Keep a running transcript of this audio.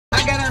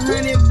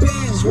500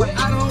 bands. When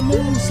I don't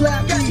move,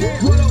 slap me.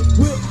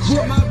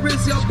 Whip my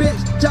wrist, your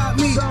bitch, chop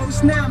me,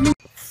 snap me.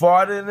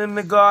 Farted in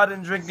the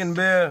garden, drinking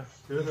beer.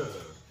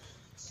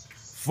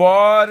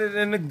 Farted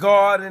in the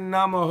garden,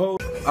 I'm a hoe.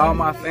 All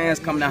my fans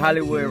come to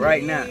Hollywood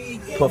right now.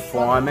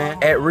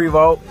 Performing at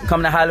Revolt.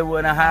 Come to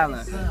Hollywood and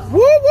Highland. Woo,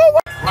 woo, woo.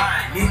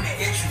 Riding in the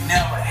hit you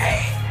never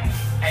had.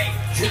 Hey,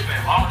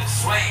 dripping on the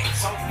swing.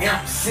 So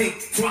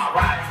M6 to my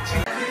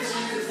riding.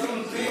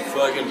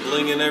 Fucking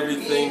blinging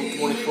everything,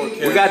 24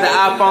 karat. We got the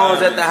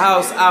iPhones at the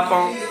house.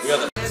 iPhone.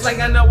 It's like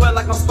I know what,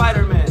 like I'm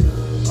Spider-Man.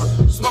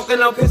 Smoking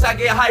no piss, I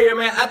get higher,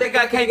 man. I think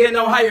I can't get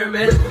no higher,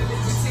 man.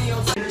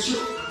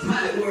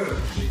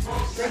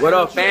 What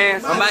up,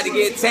 fans? I'm about to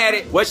get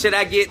tatted. What should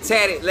I get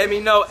tatted? Let me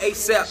know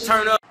ASAP.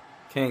 Turn up.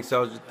 King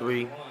Soulja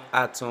 3,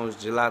 iTunes,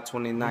 July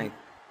 29th.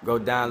 Go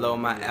download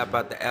my app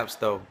out the App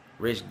Store.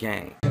 Rich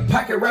Gang.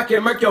 Pocket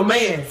rocket, murk your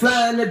man.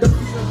 Flying the door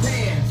from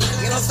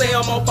pants. You don't say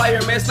I'm on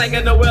fire, man.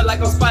 Slinging the wheel like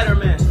I'm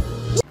Spider-Man.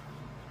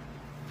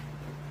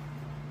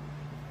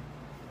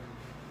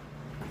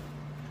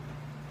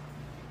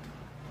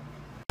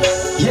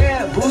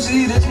 Yeah,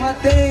 Boozy, this my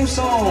theme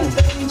song.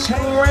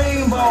 Chain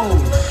Rainbow.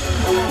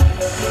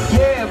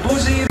 Yeah,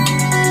 Boozy.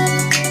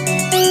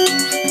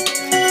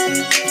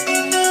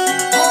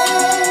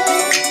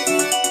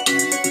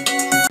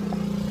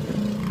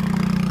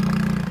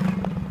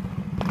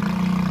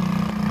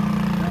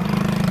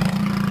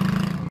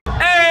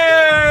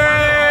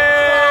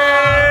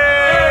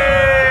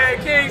 Hey,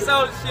 King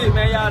Soulja shit,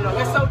 man. Y'all know.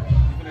 It's so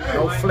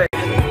no flex.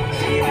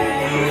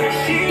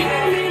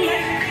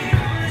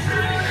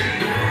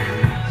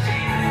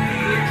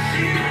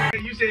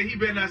 He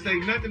better not say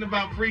nothing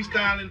about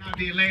freestyling I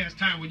did last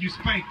time when you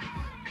spanked him.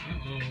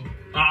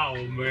 Oh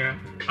man.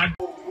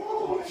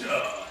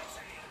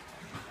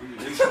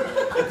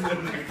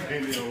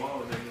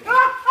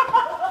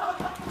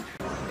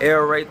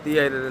 Air Raid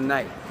Theater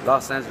tonight.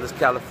 Los Angeles,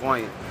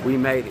 California. We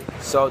made it.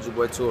 Soulja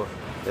Boy tour.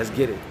 Let's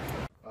get it.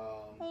 People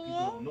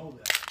don't know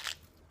that.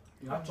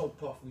 You know, I told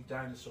Puff we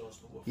dinosaurs.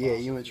 But yeah,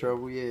 you in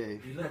trouble, yeah.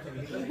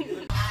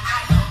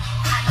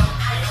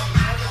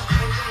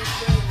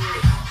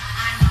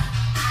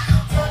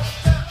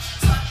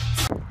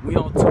 We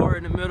on tour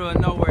in the middle of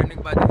nowhere, nigga,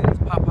 about to hit his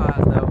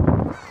Popeyes though.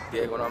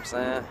 You get what I'm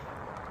saying?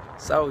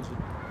 Soulja.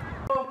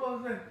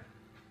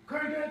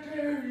 Crank that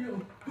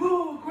stereo.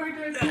 Ooh, crank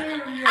that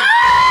stereo.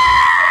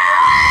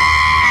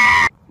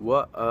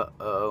 What?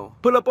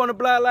 Pull up on the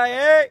block like,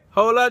 hey.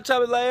 Hold up,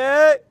 chop it like,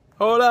 hey.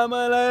 Hold up,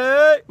 man, like,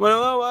 hey.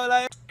 What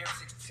like?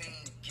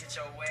 M16, get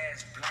your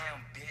ass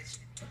blam, bitch.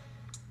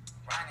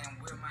 Riding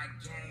with my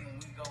gang,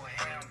 we go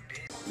ham,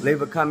 bitch.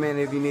 Leave a comment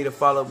if you need a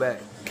follow back.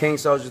 King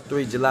Soulja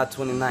 3, July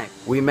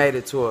 29th. We made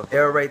it tour.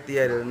 Air Raid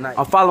Theater tonight.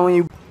 I'm following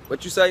you.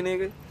 What you say,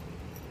 nigga?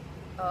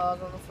 I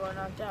was on the floor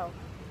knocked out.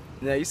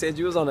 Yeah, you said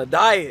you was on a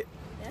diet.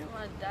 Yeah, I'm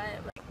on a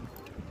diet.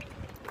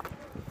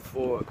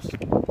 Forbes,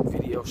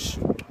 video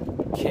shoot.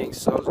 King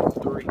Soulja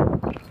 3.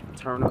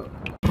 Turn up.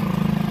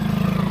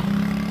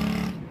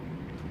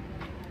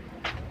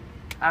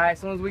 Alright, as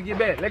soon as we get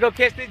back, let's go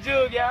catch this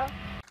jug, y'all.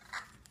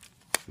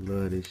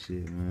 Love this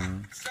shit,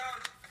 man.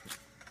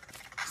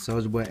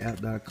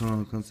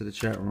 SouljaBoyApp.com, come to the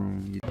chat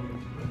room.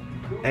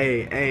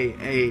 Hey.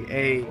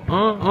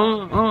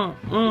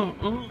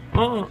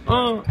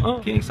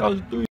 King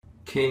Soulja 3.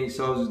 King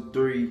Soulja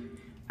 3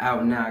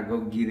 out now. Go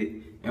get it.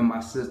 In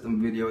my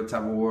system video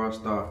type of world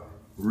star.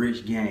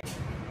 Rich Gang.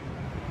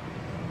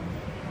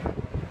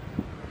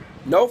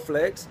 No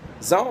flex.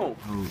 Zone.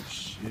 Oh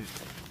shit.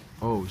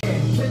 Oh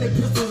shit. Killing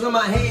pistols in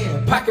my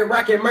hand. Pocket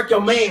rocket, murk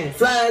your man.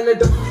 Flying the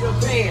door from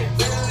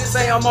pants.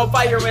 Say I'm on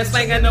fire, man.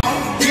 Slinging the.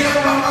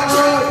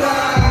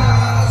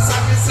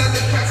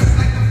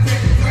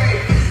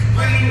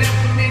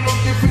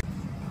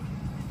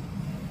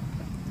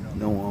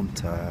 No, I'm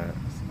tired.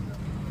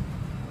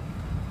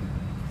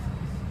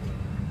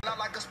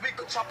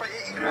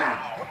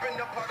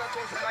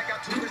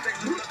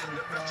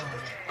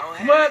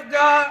 What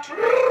God?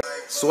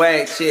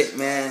 Swag check,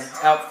 man.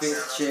 Outfit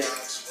check.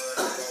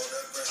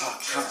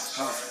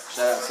 Shout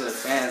out to the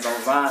fans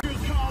on Vine.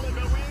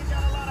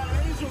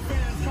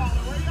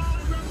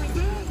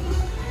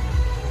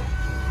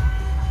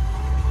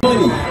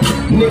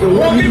 Nigga,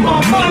 won't get my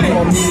money.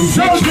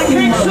 Soulja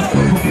King Soulja.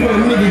 Before a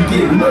nigga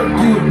get murked,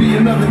 you would be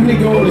another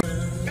nigga on it.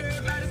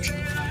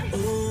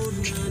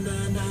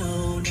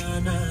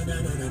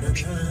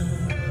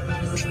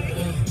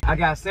 I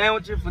got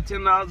sandwiches for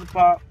 $10 a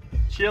pop,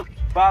 chips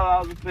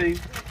 $5 a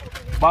piece,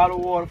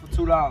 bottled water for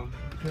 $2.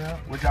 Yeah.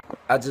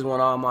 I just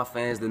want all my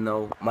fans to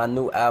know my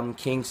new album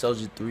King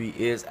Soulja 3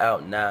 is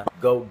out now.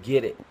 Go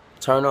get it.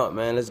 Turn up,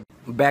 man. Let's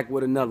back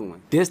with another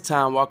one. This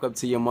time, walk up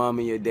to your mom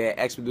and your dad,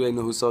 ask me do they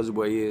know who Soulja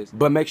Boy is,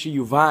 but make sure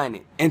you vine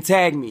it and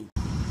tag me.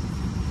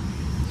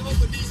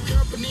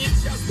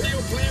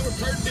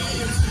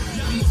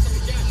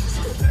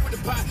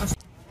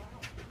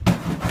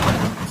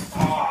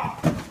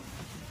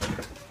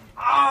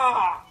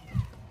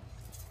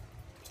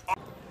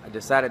 I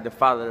decided to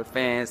follow the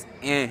fans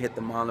and hit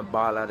them on the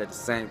ball out at the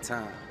same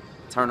time.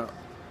 Turn up.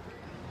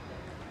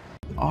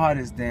 All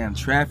this damn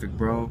traffic,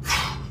 bro.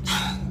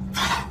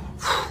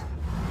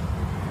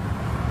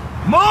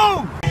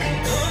 Move!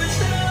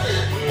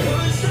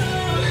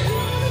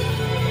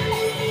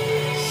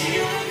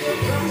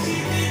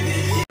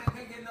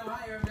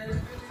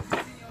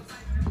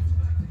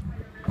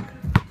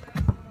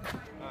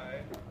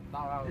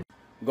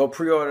 Go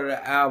pre-order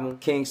the album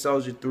King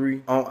Soulja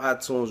 3 on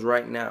iTunes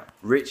right now.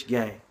 Rich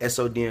Gang,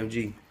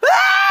 SODMG.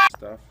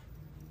 Stuff.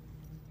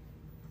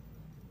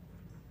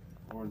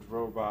 Orange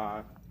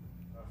Robot.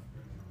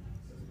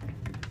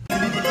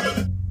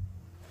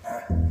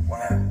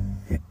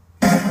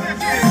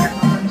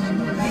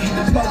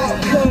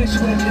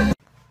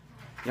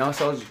 Young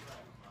Soulja,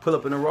 pull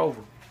up in a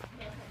Rover.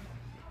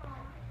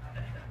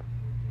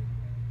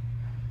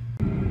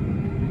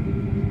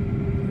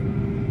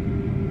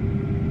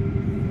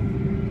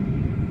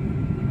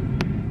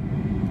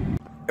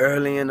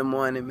 Early in the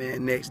morning,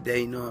 man, next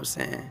day, you know what I'm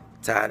saying?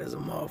 Tired as a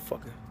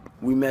motherfucker.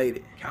 We made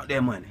it. Count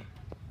that money.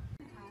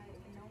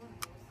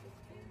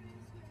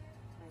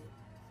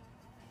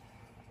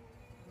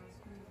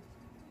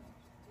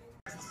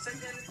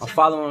 I'm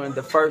following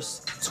the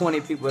first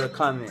 20 people to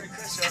comment.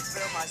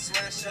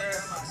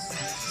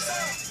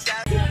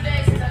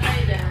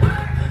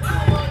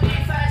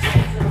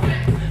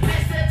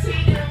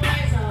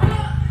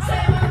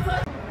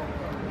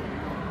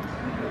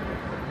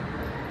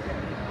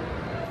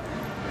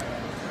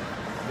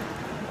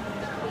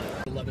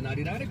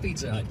 $11.99 at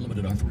Pizza Hut.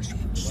 Limited offers.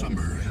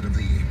 Summer ahead of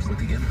the Apes with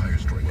the Empire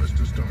Strike was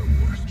to Star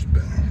Wars.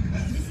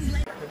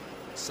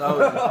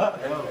 Soulja.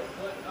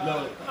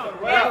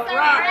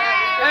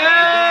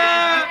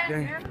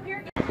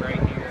 Right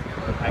here,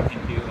 I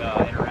can do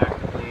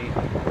interactively.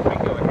 I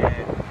can go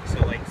ahead. So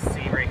like,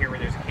 see right here where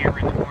there's a camera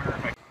in the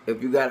corner.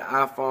 If you got an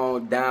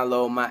iPhone,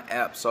 download my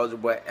app,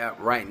 Soulja Boy app,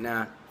 right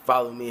now.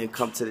 Follow me and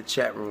come to the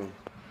chat room.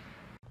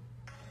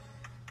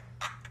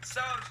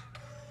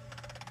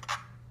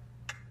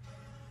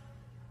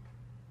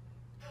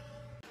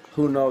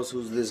 Who knows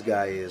who this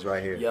guy is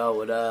right here? Yo,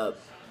 what up?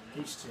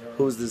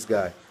 Who's this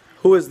guy?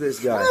 Who is this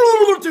guy?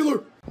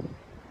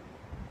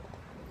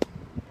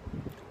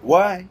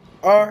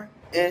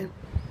 Y-R-N.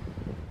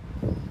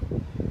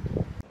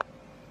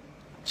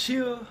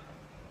 Chill.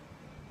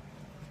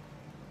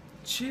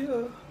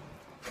 Chill.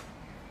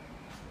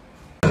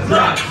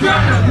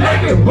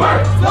 Make it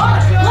work.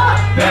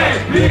 Bad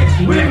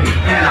bitch with me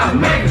and I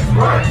make it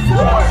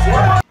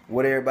work.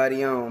 What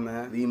everybody on,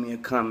 man? Leave me a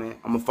comment.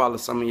 I'm gonna follow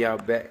some of y'all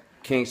back.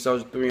 King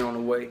Soulja 3 on the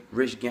way.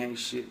 Rich Gang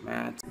shit,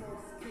 man.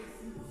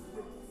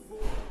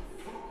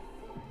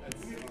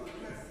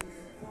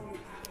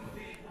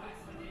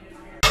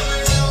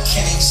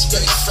 Came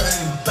straight from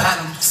the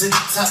bottom to the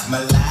top, my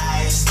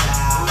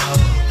lifestyle.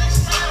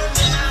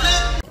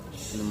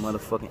 In the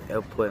motherfucking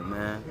airport,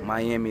 man.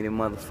 Miami, the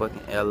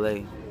motherfucking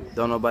LA.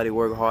 Don't nobody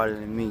work harder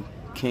than me.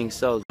 King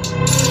Soulja.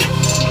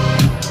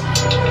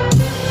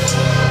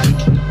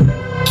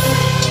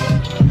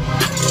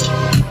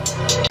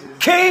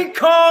 King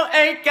Kong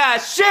ain't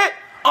got shit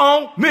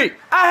on me.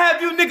 I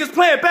have you niggas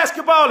playing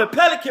basketball in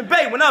Pelican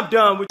Bay when I'm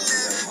done with you.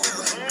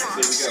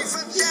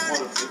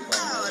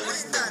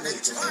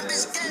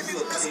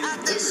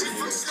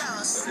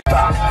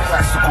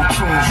 Classical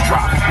tunes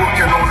drop,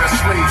 working on that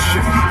slave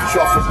shit.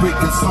 Y'all for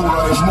baking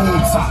soda and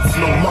moon tops,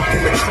 no muck in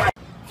the track.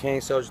 King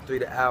Soulja 3,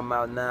 the album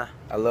out now.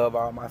 I love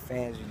all my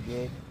fans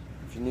again.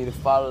 If you need a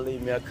follow,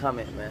 leave me a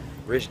comment, man.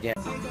 Rich Gang.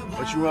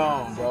 What you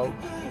on, bro?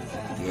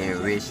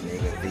 Getting rich,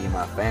 nigga. Feed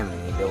my family.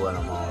 Nigga, what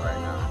I'm on right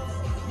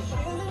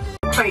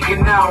now.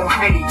 Taking on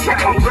hate, check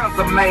my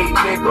resume,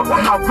 nigga.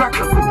 My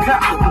records are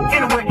got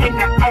anywhere in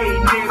the A,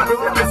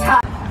 nigga. It's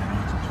hot.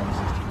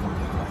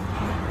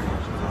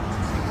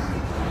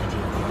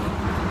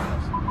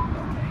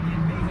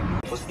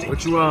 What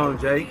you on,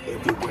 Jay?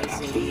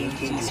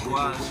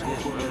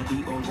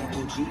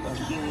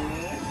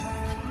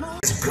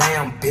 It's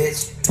blam,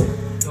 bitch.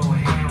 Go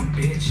ham,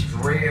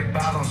 bitch. Red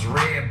bottoms,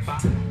 red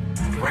bottoms.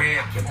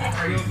 Red,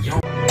 yo.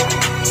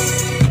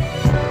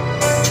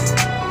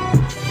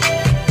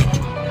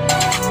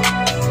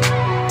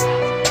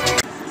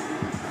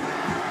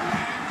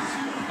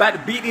 About to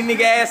beat these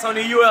nigga ass on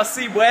the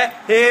UFC, boy.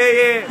 Hell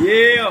yeah.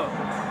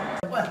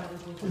 Yeah. What?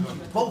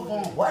 Both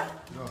on what?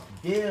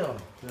 Yeah.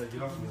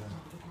 Get off me.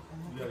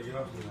 You gotta get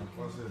off me.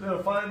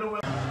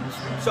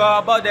 So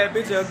about that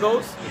bitch a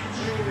ghost?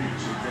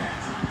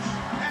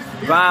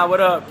 Vine, what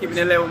up? Keeping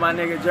it lit with my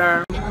nigga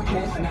Germ.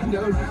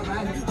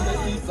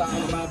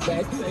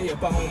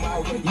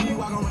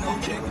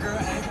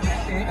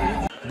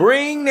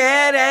 Bring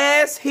that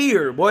ass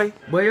here, boy.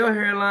 Boy, your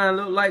hairline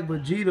look like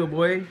Vegeta,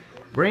 boy.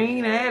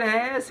 Bring that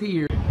ass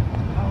here.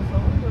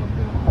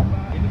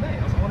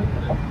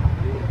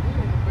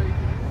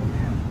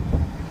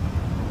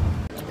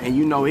 And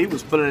you know he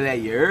was full of that,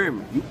 you heard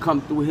me. You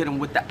come through, hit him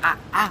with the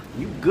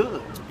you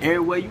good.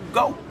 Everywhere you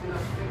go.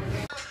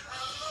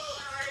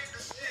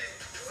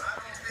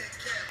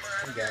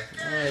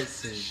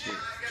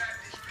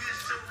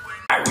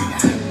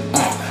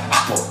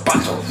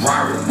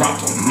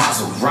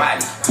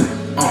 Maserati.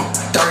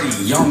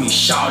 30 on me,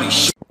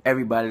 shawty.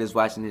 Everybody that's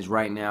watching this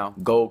right now,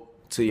 go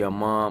to your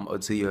mom or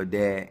to your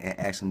dad and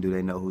ask them, do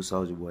they know who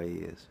Soulja Boy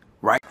is?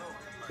 Right?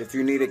 If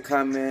you need a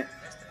comment,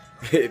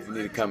 if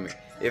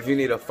you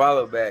need a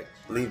follow back,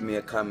 leave me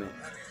a comment.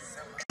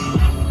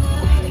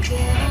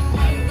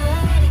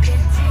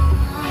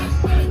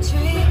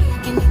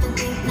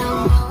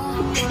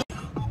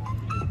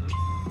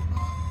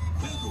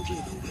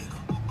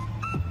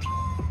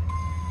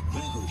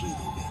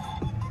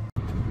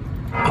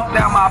 Put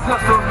down my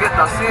pistol, get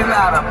the scene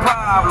out of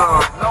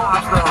problem. No,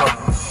 I'm still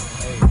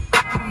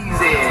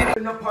easy.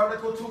 In the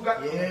particle too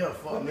got yeah,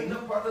 fuck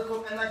nigga.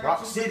 Particle and I got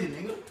Rock City,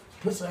 nigga.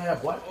 Pussy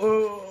ass boy.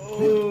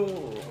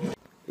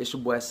 It's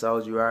your boy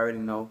Soulja, you already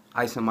know.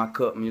 Ice in My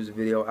Cup music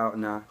video out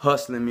now.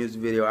 Hustling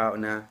music video out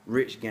now.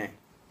 Rich Gang.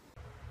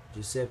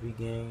 Giuseppe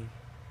Gang.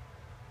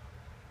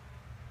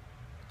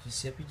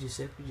 Giuseppe.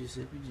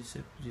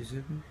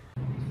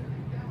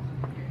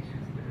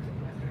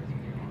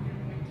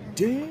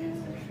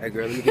 Damn. Hey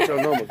girl, let me get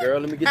your number, girl.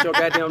 Let me get your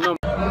goddamn number.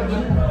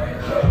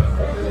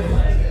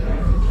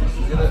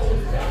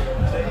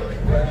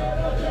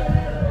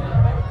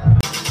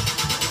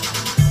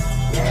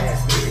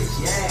 Yes,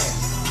 bitch, yes.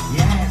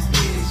 Yes,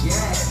 bitch,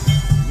 yes.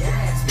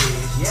 Yes,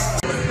 bitch, yes.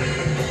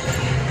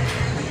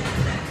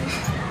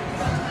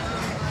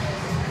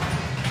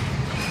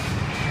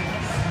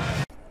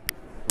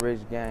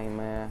 Rich Gang,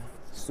 man.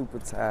 Super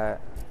tired.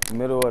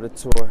 Middle of the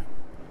tour.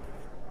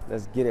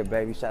 Let's get it,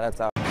 baby. Shout out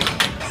to all.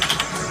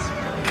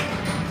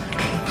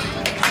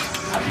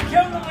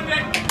 Killing them with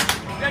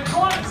that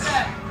corner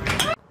set.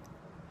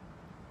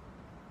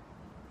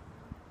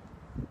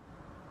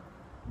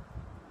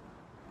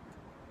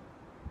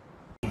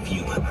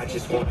 I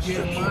just want to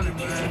get money, man.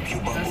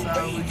 That's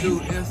how we do.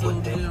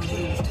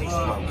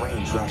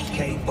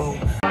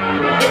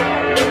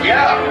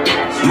 Yeah.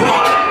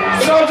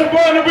 Soulja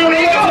Boy in the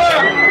building one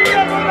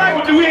time.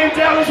 We'll do here in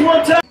Dallas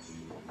one time.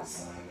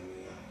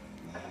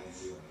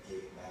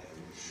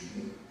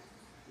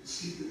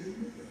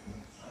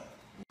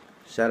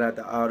 Shout out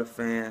to all the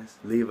fans.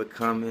 Leave a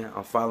comment.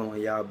 I'm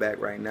following y'all back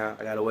right now.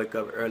 I gotta wake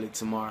up early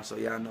tomorrow, so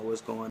y'all know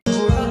what's going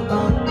on.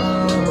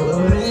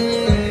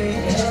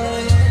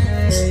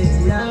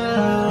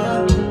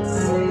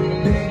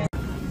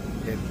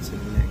 Heading to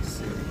the next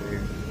city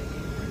here.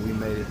 We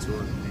made it to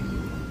it.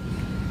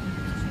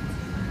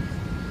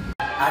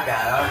 I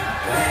got all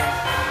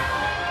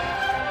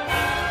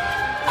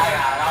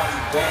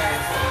these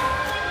bands.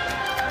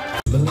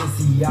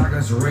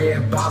 Balenciaga's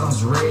red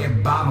bottoms,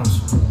 red bottoms.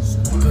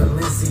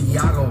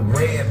 Balenciaga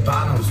red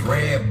bottoms,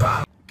 red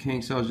bottoms.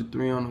 King Soulja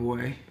 3 on the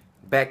way.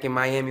 Back in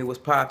Miami was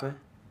popping.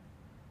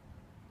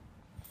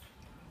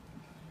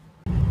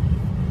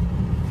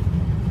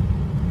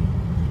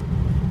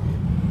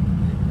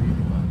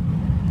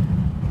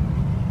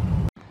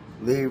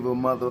 Leave a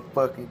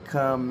motherfucking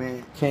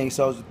comment. King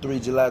Soulja 3,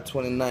 July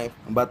 29th.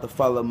 I'm about to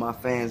follow my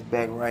fans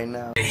back right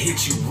now. They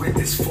hit you with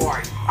this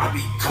 40. I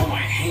be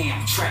going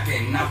ham,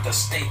 trapping out the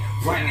state,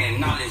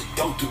 running all this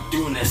dope to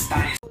doing the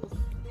studies.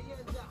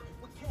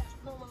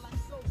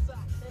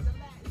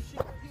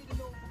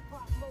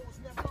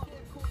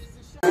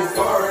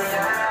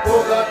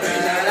 Woke up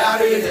in that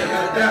Audi,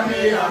 nigga, that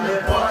me, I'm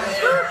important.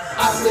 I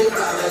sleep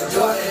on the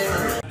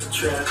Jordan.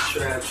 Trap,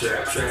 trap,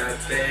 trap, trap,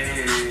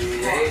 hey,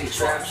 hey,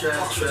 trap,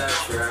 trap, trap,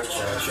 trap,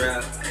 trap,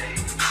 trap.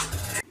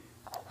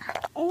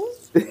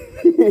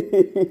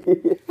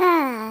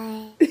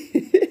 Hi.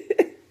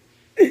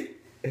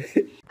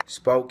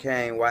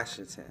 Spokane,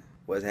 Washington.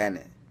 What's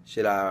happening?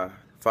 Should I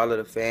follow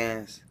the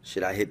fans?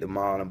 Should I hit the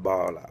mall and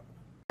ball out?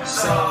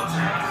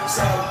 Soulja,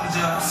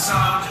 Soulja,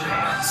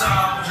 Soulja,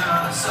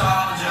 Soulja,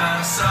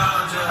 Soulja,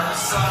 Soulja,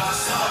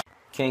 Soulja.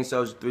 King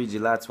Soulja 3,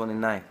 July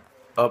 29th.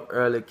 Up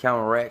early,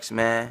 counting racks,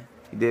 man.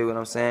 You dig what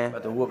I'm saying?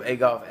 About to whoop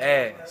A-Golf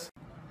ass.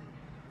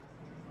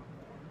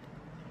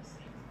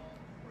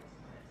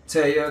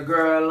 Tell your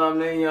girl I'm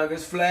the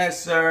youngest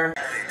flasher.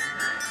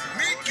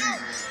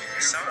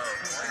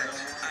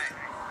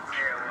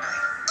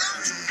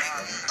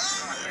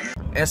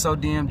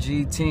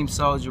 SODMG, Team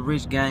Soulja,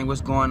 Rich Gang,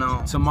 what's going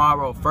on?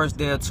 Tomorrow, first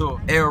day of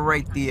tour, El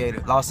Rey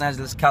Theater, Los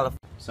Angeles, California.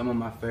 Some of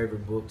my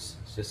favorite books,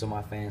 just so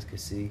my fans can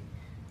see.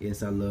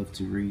 Yes, I love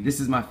to read. This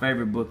is my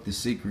favorite book, The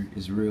Secret.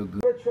 It's real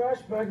good.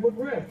 Trash bag with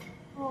Rick.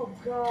 Oh,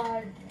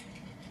 God.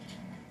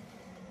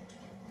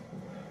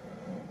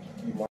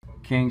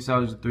 King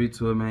Soulja 3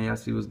 tour, man. Y'all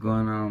see what's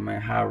going on,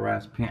 man. High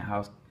rise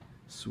penthouse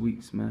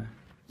suites, man.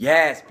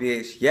 Yes,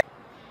 bitch. Yeah.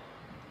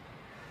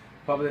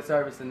 Public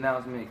service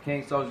announcement.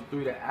 King Soulja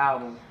 3, the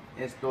album,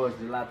 in stores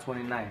July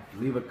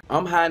 29th.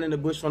 I'm hiding in the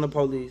bush from the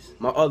police.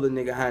 My other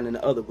nigga hiding in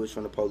the other bush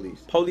from the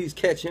police. Police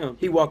catch him.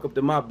 He walk up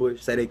to my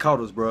bush, say they caught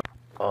us, bro.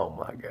 Oh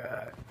my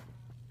God.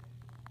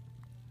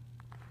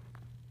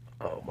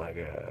 Oh my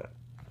God.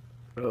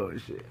 Oh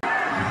shit.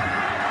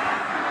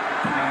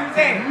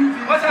 Hey,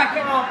 what's that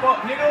come on for,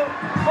 nigga?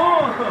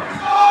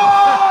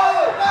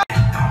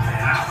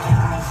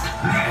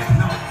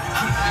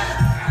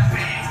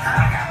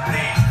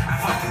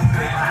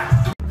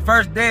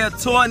 First day of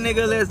tour,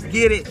 nigga, let's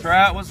get it.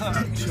 Trap, what's up?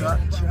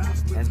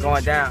 It's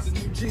going down.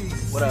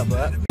 What up,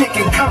 bud?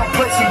 in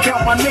Compilation,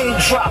 count my name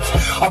drops.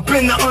 I've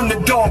been the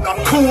underdog,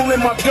 I'm cool in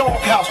my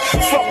doghouse.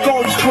 Fuck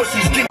all these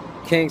pussies, get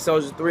King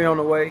Soulja 3 on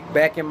the way.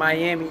 Back in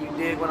Miami, you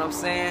dig what I'm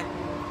saying?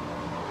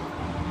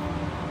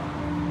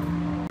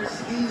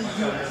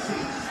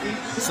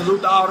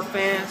 Salute to all the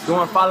fans.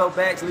 Go and follow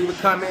backs, leave a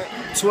comment.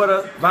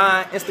 Twitter,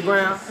 Vine,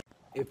 Instagram.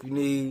 If you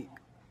need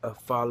a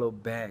follow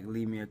back,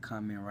 leave me a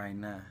comment right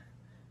now.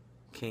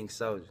 King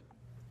Soulja.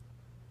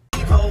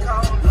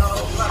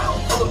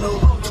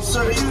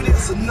 Sir, you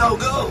this a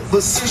no-go.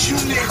 But since you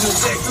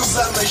niggas actors,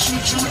 I'ma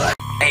shoot you like.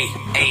 Hey,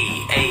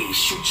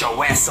 shoot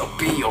your ass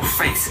up in your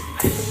face.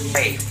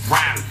 Hey,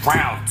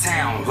 round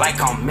town like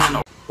I'm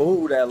mental.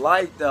 Ooh, that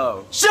light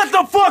though. Shut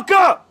the fuck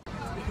up!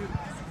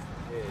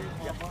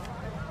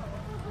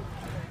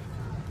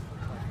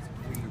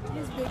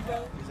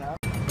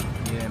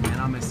 Yeah, man,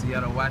 I'm in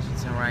Seattle,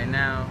 Washington right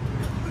now.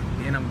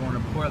 Then I'm going to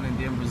Portland,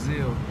 then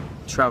Brazil.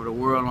 Travel the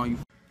world on you.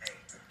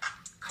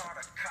 Call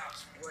the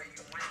cops, boy,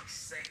 you ain't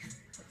safe.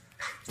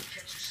 Catch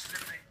you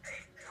slipping,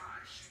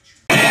 God, shoot you.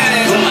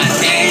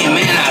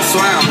 Man, I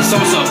swear I'm so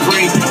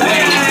supreme.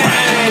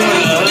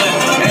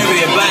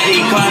 Everybody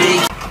call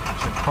me.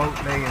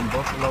 Chipotle and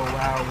Buffalo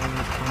Wild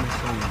Wings coming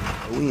soon.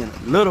 We in a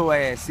little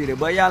ass city,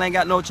 but y'all ain't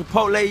got no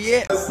Chipotle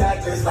yet. Run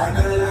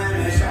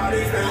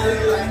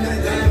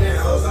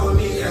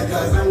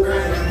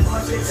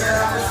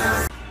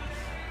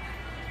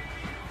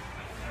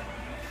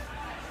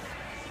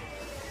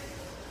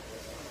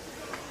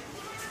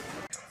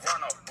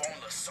up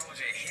on the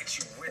soldier, hit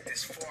you with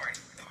this 40.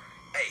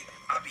 Hey,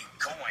 I be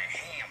going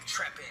ham,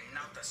 trapping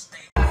out the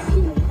state.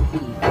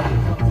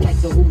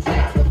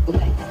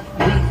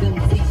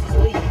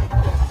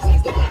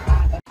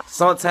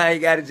 Sometimes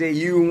you gotta just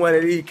use one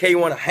of these. K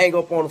wanna hang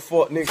up on the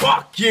fork, nigga.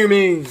 Fuck you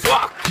mean.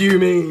 Fuck you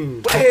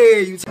mean.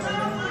 Hey, you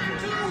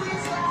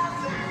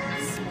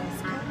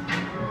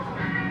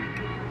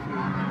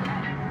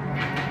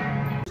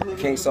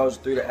King Soulja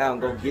 3 the album,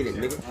 go get it,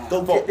 nigga.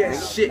 Go get that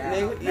shit,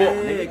 nigga.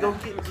 Yeah, go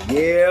get it.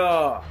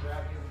 Yeah.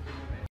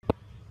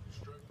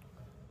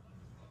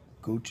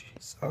 Gucci,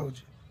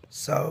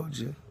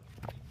 Soulja.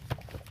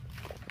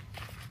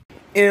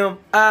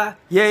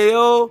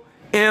 M-I-Y-O,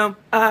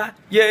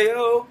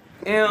 M-I-Y-O,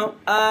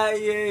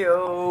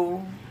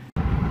 M-I-Y-O.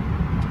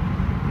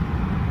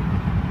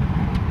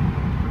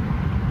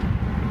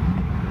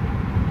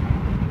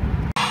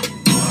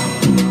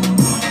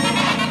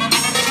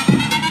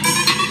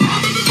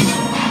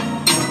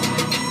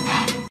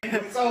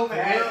 So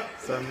bad.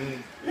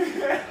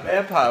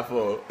 Man,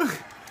 powerful.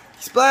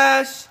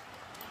 Splash.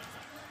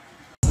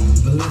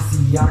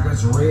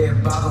 Balenciaga's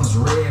red bottoms.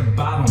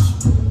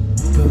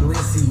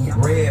 Balenciaga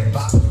red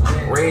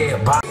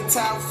bottoms.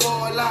 Time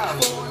for a live.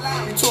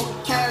 You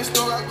talking cash,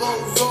 though I go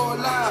all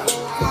live.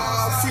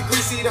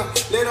 Frequency,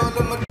 let on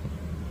them.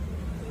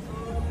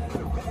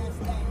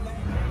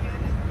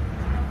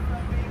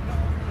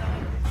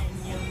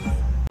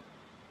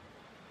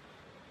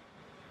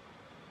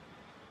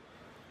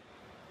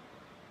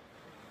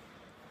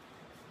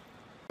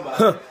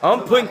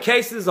 I'm putting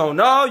cases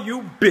on all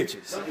you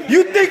bitches.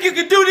 You think you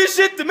can do this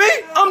shit to me?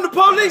 I'm the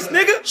police,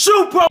 nigga.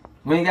 Shoot, bro.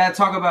 We ain't gotta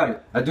talk about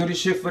it. I do this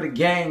shit for the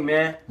gang,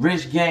 man.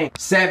 Rich gang.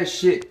 Savage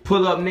shit.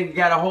 Pull up, nigga.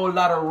 Got a whole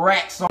lot of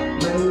racks on.